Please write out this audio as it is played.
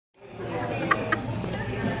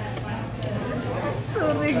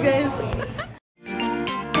Sorry guys.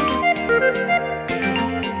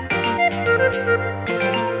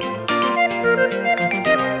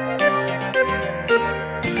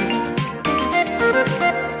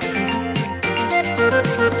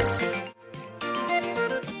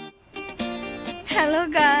 Hello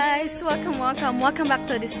guys, welcome back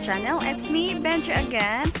to this channel. It's me, Benji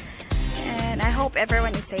again, and I hope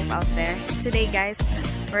everyone is safe out there. Today guys,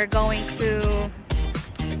 we're going to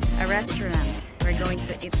a restaurant. We're going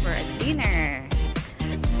to eat for a dinner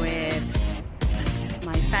with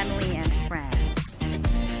my family and friends.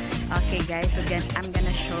 Okay guys, so again, I'm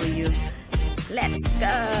gonna show you. Let's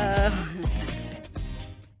go!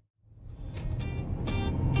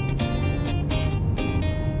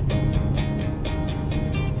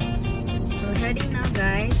 Ready now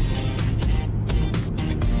guys.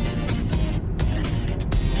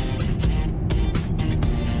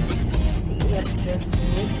 Let's see what's their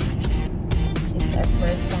food. It's our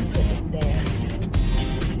first time to eat there.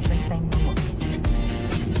 First time na mo guys.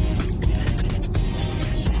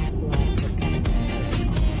 Lots of candles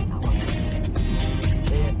on our guys.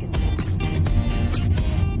 Look at that.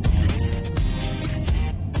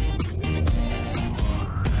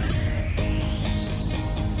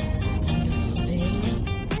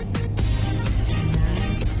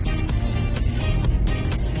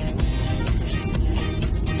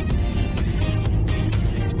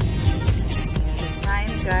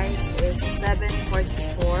 Guys, is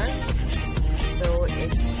 7:44, so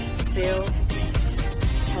it still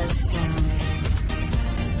has some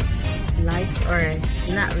lights, or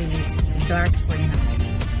not really dark for now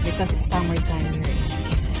because it's summertime here in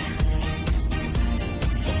Canada.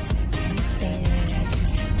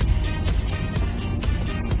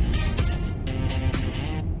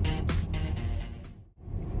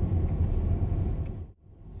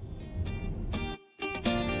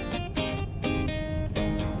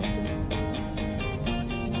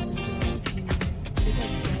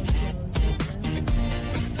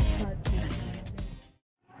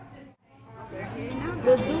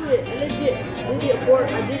 But do it, legit. I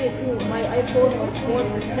did it too. My iPhone was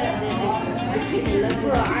 4%.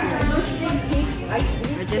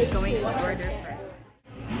 We're just going to order first.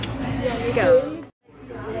 Let's go.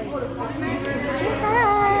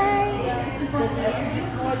 Hi!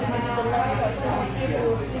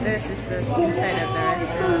 This is the inside of the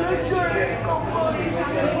restaurant.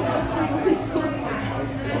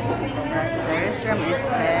 That's the restroom, it's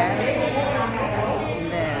there.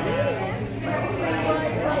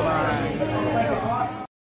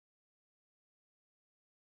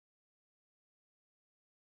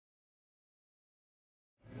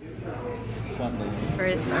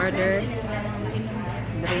 First order,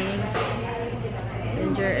 drinks,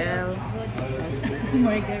 ginger ale,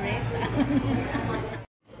 margarita.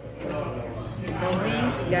 The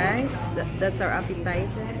wings, guys. That's our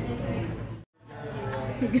appetizer.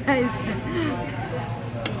 Guys,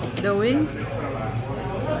 the wings.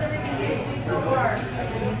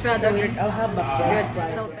 Try the wings. I'll have good.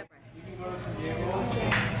 Salt, pepper.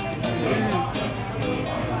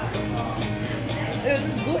 It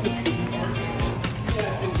is good.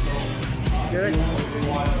 Good.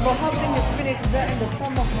 But how can you finish that in the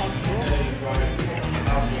tomahawk?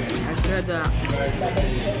 I tried the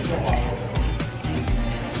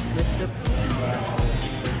soup.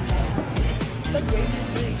 The gravy is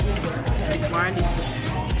really good. Barley soup.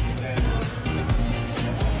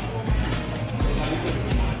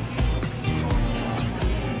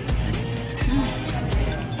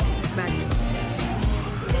 Back.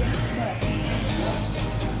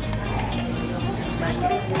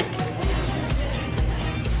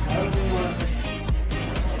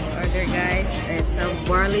 Order guys, it's a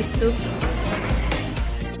barley soup.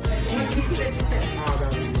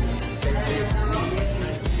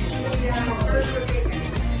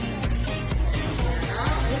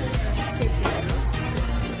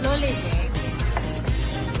 Slowly, Jake.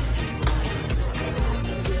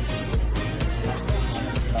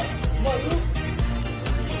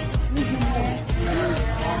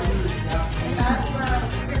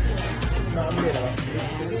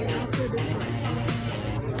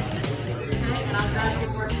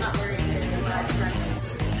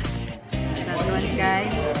 That one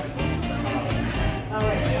guys.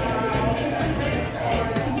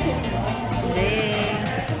 Ding.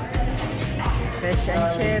 Fish and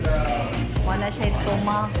chips. Wanna siya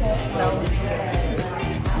tomahawk daw.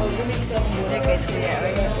 Check it here.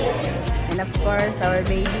 And of course our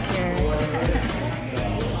baby here.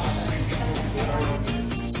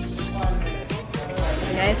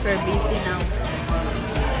 Guys, we're busy now.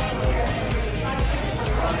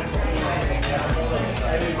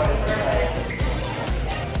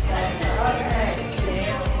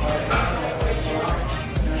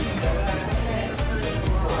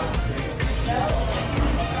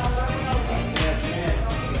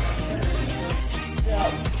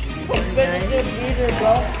 Here,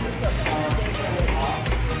 bro.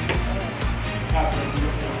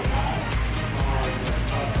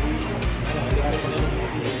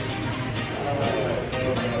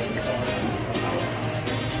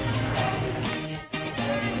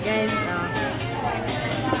 Guys,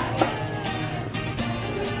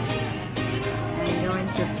 I'm going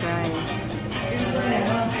to try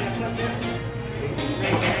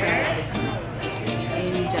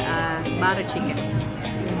in butter chicken.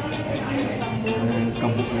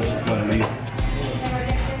 Kabuk Bali.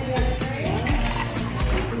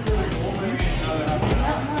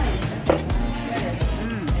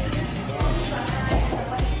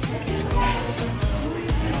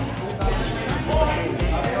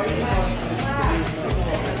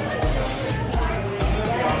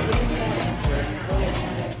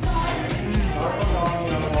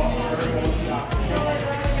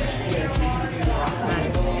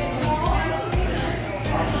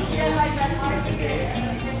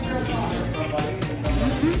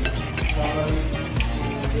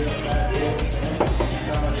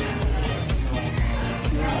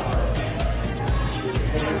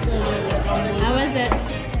 How was it?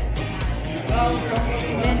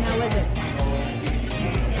 Ben, how was it?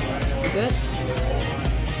 Good?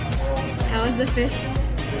 How was the fish?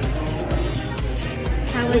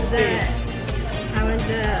 How was the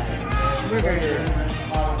burger?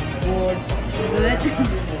 Good.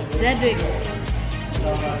 Cedric,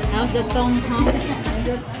 how's the tomahawk?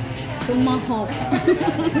 Tomahawk.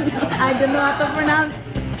 I don't know how to pronounce.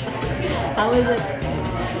 How is it?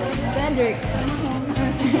 Cedric.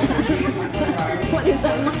 What is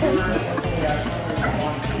that?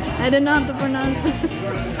 I don't know how to pronounce it.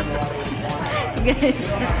 Guys,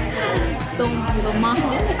 tomahawk.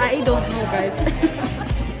 I don't know, guys.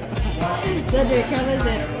 Cedric, how is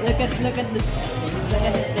it? Look at this. Look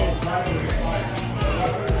at this steak.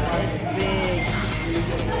 It's big.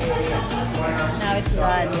 Now it's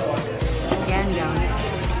done. Ganda.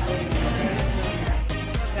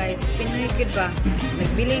 Guys, Pinoy good ba?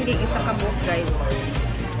 Nagbili hindi isa ka book, guys.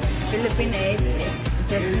 Philippines,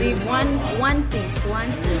 just leave one piece.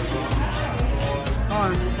 Oh,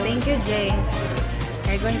 thank you, Jay.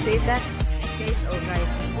 Are you going to eat that? Guys, oh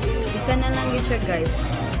guys. Isa na lang yun siya, guys.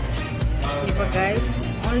 Di ba, guys?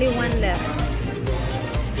 Only one left.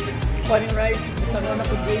 Funny rice. Tanaw na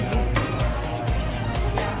ko gravy.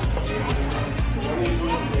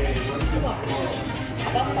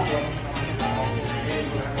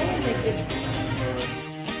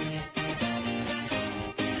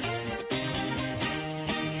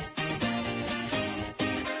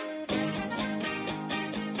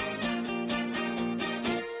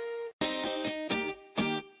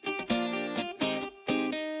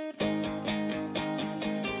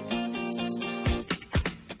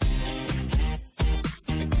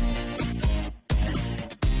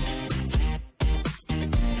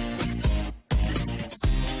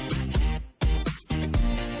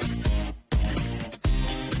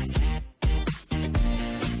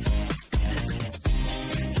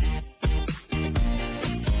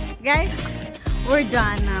 Guys, we're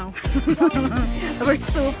done now. We're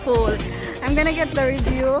so full. I'm gonna get the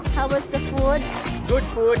review. How was the food? Good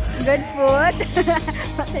food. Good food.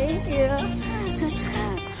 Thank you.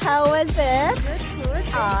 How was it? Good food.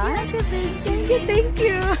 Thank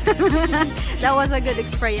you. That was a good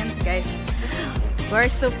experience, guys.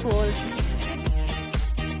 We're so full.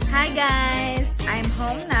 Hi guys, I'm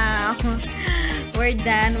home now. We're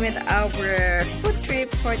done with our food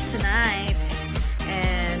trip for tonight.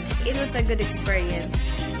 And it was a good experience,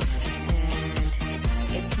 and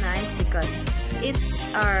it's nice because it's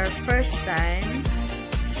our first time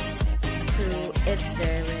to eat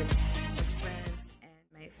there with friends and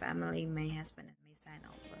my family, my husband and my son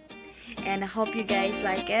also. And I hope you guys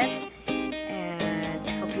like it and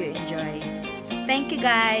hope you enjoy. Thank you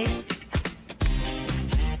guys.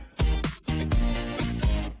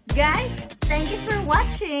 Guys, thank you for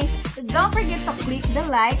watching. Don't forget to click the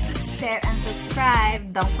like, share, and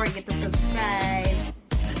subscribe. Don't forget to subscribe.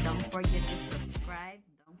 Don't forget to subscribe.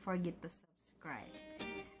 Don't forget to subscribe.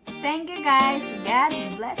 Thank you guys. God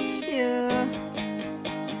bless you.